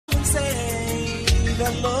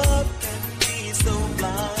that love can be so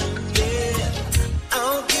blind, yeah.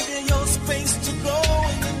 I'll give you your space to go,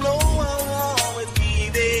 and you know I'll always be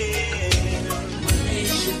there. When they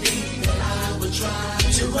should be that I would try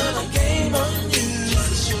to run a game on you,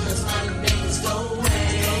 just as sure as my name's go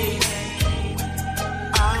away.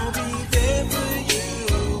 I'll be there for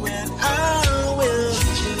you, and I will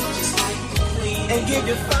treat you just like a queen and give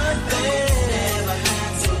you fine things. Never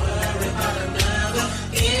had to worry about another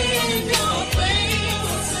in your place.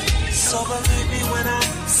 So believe me when I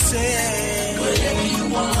say whatever you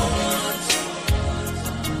want,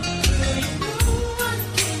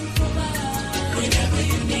 whenever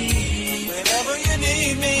you need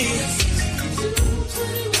me,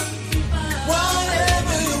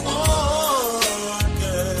 whatever you want,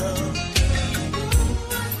 girl,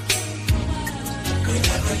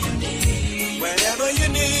 whenever you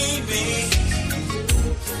need me,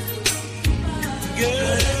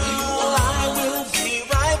 girl, I will be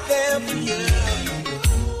right there for you.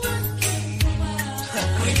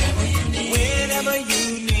 Whenever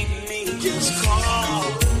you need me, just call.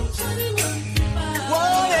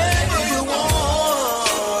 Whatever you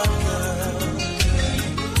want, girl.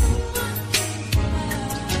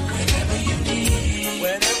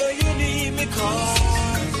 Whenever you need me, call.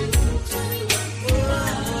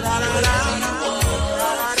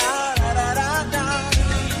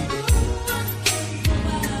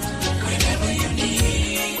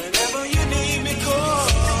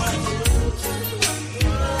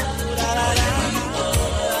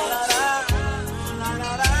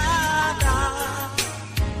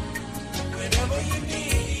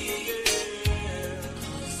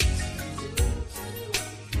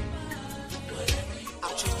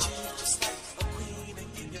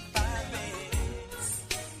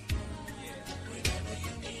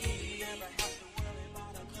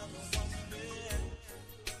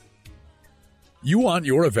 You want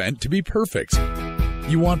your event to be perfect.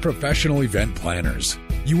 You want professional event planners.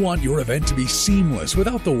 You want your event to be seamless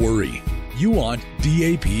without the worry. You want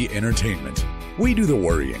DAP Entertainment. We do the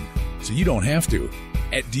worrying, so you don't have to.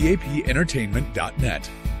 At dapent-davidallen-dapmulltime,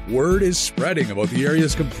 word is spreading about the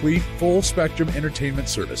area's complete full-spectrum entertainment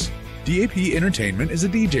service. DAP Entertainment is a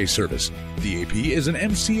DJ service. DAP is an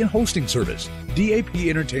MC and hosting service. DAP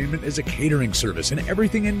Entertainment is a catering service and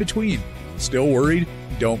everything in between. Still worried?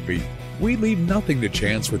 Don't be. We leave nothing to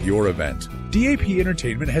chance with your event. DAP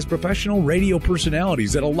Entertainment has professional radio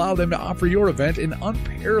personalities that allow them to offer your event an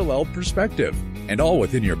unparalleled perspective, and all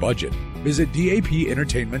within your budget. Visit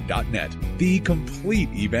dapent-davidallen-dapmulltime, the complete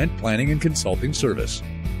event planning and consulting service.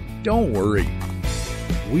 Don't worry.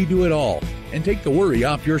 We do it all and take the worry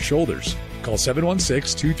off your shoulders. Call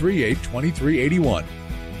 716-238-2381.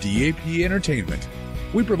 DAP Entertainment.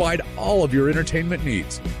 We provide all of your entertainment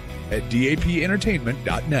needs at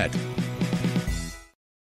dapent-davidallen-dapmulltime.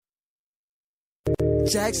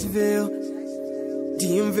 Jacksonville,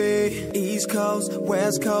 DMV, East Coast,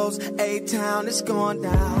 West Coast, A-Town, it's going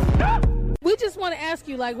down. We just want to ask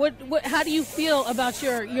you, like, how do you feel about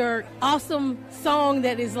your awesome song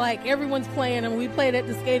that is like everyone's playing and we play it at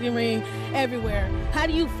the skating ring everywhere? How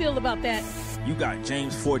do you feel about that? You got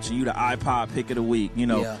James Fortune, you the iPod pick of the week. You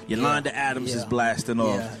know, Yolanda Adams is blasting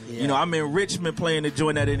off. You know, I'm in Richmond playing the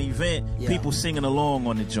joint at an event. People singing along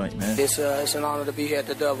on the joint, man. It's an honor to be here at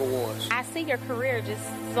the Dove Awards. I see your career just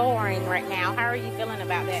soaring right now. How are you feeling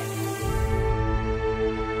about that?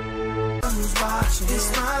 Who's watching?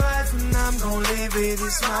 It's my life and I'm gonna live it.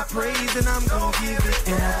 It's my praise and I'm gonna give it.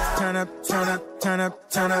 And I turn up, turn up, turn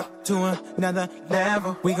up, turn up to another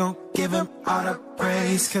level. We gon' give him all the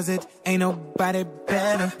praise, cause it ain't nobody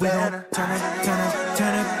better. We gon' turn up, turn up,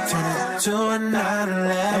 turn up, turn up to another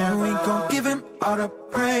level. We gon' give him all the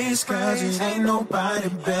praise, cause it ain't nobody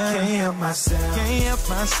better. Can't help myself, can't help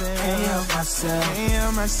myself, can't help myself, can't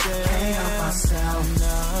help myself, can't help myself, no.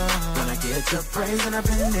 When I get to praising up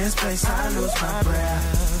in this place, I lose my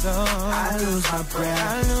breath. I lose my breath.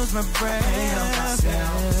 I lose my breath. Can't help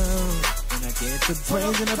myself. When I get to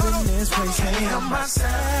praising up in this place, can't help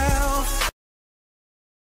myself.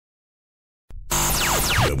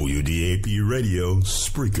 WDAP Radio,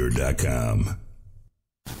 Spreaker.com.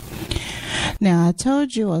 Now, I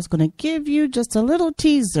told you I was going to give you just a little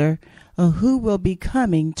teaser of who will be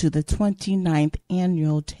coming to the 29th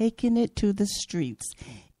annual Taking It to the Streets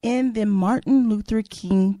in the Martin Luther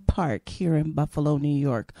King Park here in Buffalo, New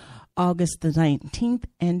York, August the 19th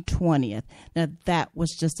and 20th. Now, that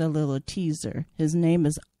was just a little teaser. His name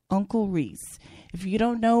is Uncle Reese. If you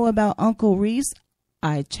don't know about Uncle Reese,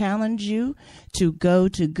 I challenge you to go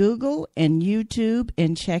to Google and YouTube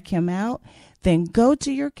and check him out. Then go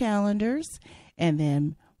to your calendars and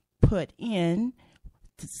then put in,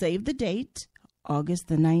 to save the date, August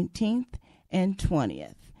the 19th and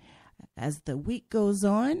 20th. As the week goes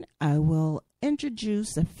on, I will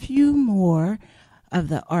introduce a few more of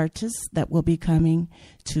the artists that will be coming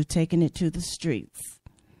to Taking It to the Streets.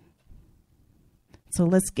 So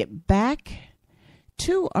let's get back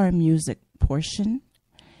to our music portion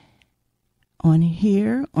on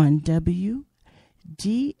here on WDAP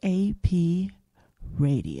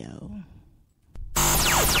Radio.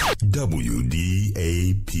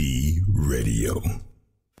 WDAP Radio.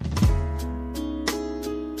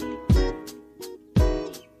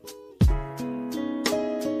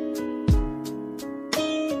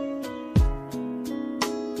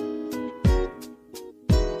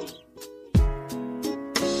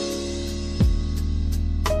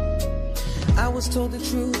 I was told the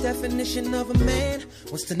true definition of a man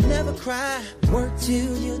was to never cry, work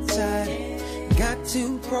till you're tired, got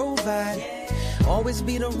to provide, always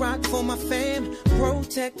be the rock for my fam,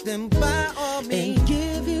 protect them by all means, and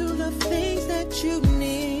give you the things that you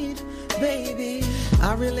need, baby.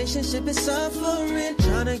 Our relationship is suffering,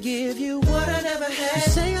 trying to give you what I never had. You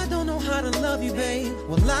say I don't know how to love you, babe.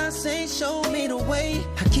 Well, I say show me the way.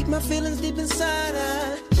 I keep my feelings deep inside,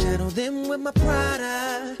 I shadow them with my pride.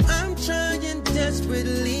 I'm trying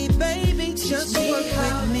desperately, baby, just work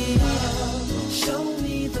with me. Show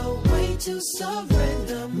me the way to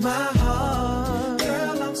surrender my heart.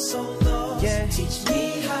 Girl, I'm so lost. Yeah. Teach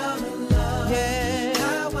me how to love. Yeah.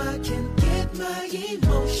 How I can get my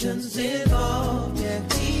emotions involved. Yeah.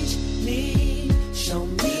 Teach me, show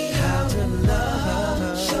me how to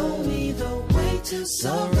love. Show me the way to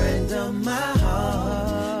surrender my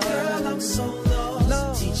heart. Girl, I'm so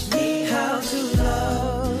lost. Teach me how to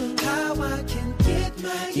love. How I can get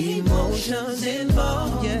my emotions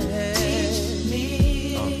involved. Yeah. Teach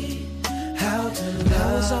me how to love.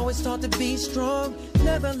 I was always taught to be strong.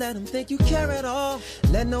 Never let them think you care at all.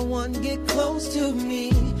 Let no one get close to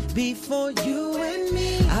me before you and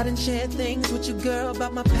me. I done shared things with you, girl,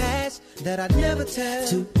 about my past that I'd never tell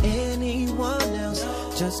to anyone else.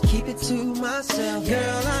 Just keep it to myself.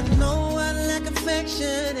 Girl, I know I lack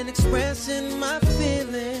affection and expressing my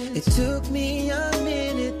feelings. It took me a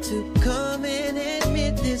minute to come and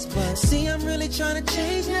admit this, but see, I'm really trying to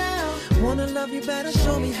change now. Wanna love you better,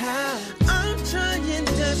 show me how. I'm trying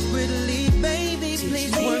desperately, baby,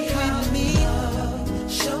 please work with me.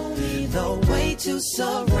 Show me the way to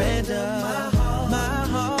surrender my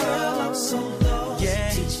heart. Girl, I'm so lost. Yeah.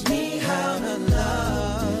 Teach me how to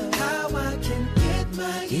love. How I can get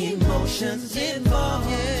my emotions involved.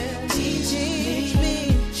 Yeah. Teach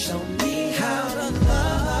me. Show me how to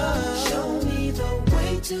love. Show me the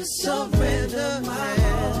way to surrender my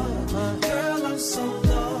heart. Girl, I'm so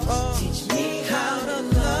lost. Teach me how to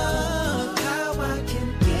love. How I can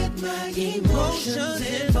get my emotions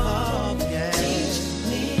involved. Yeah.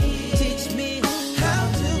 Teach me how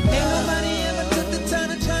to love. Ain't nobody ever took the time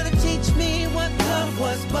to try to teach me what love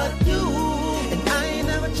was but you. And I ain't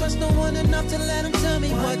never trust no one enough to let him tell me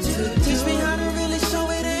what to do. Teach me how to really show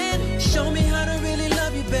it and show me how to really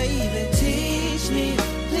love you, baby. Teach me,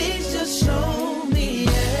 please just show me,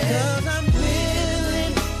 yeah. 'Cause I'm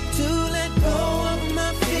willing to let go of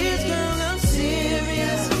my fears, girl, I'm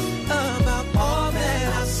serious about all that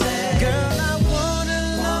I said. Girl, I wanna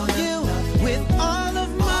love you with all of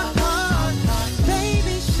my heart.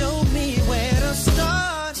 Baby, show me where to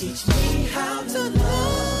start. Teach me how to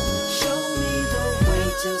love. Show me the way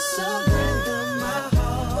to surrender my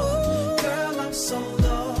heart. Girl, I'm so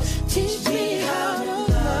lost. Teach me how to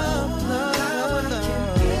love. How I can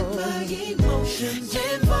get my emotions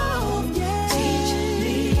involved. Teach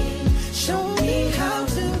me, show me how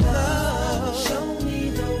to love. Show me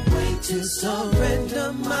the way to surrender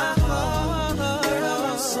my heart. Girl,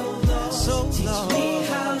 I'm so lost. Teach me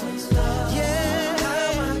how to love. Yeah. How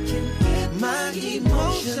I can get my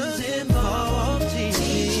emotions involved. Teach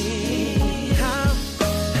me how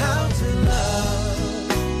to love.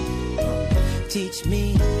 Teach me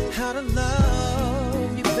how to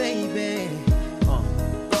love you, baby.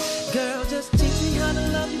 Girl, just teach me how to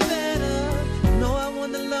love you better. You know I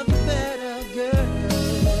want to love you better, girl.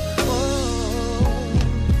 Oh,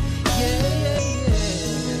 yeah, yeah,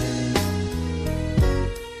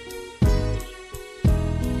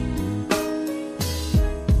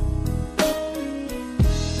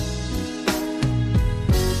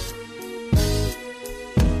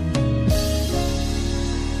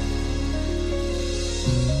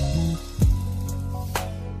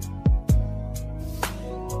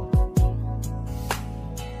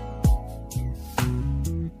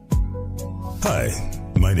 Hi,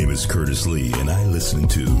 my name is Curtis Lee, and I listen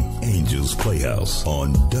to Angels Playhouse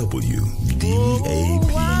on WDAP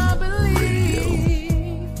Radio.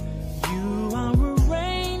 You are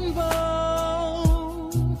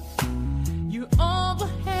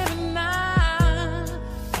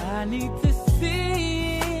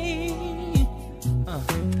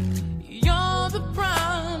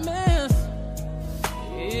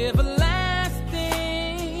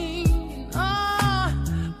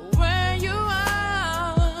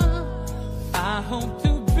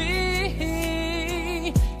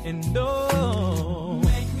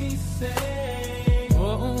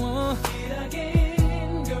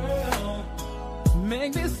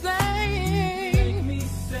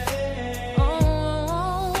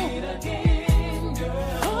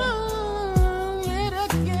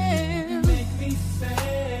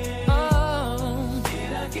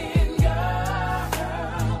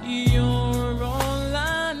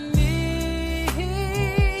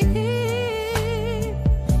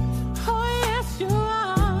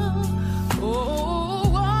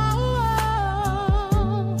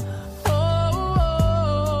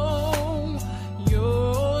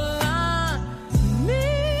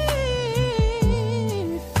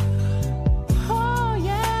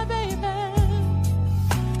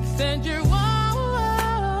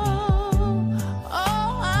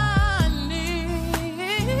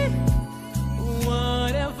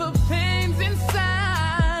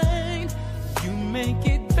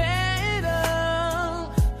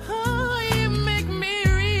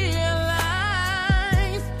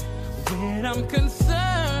I'm concerned.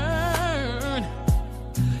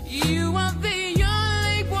 You are the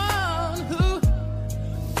only one who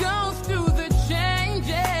goes through the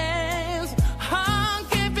changes. I'm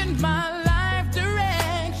giving my life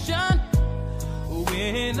direction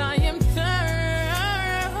when I am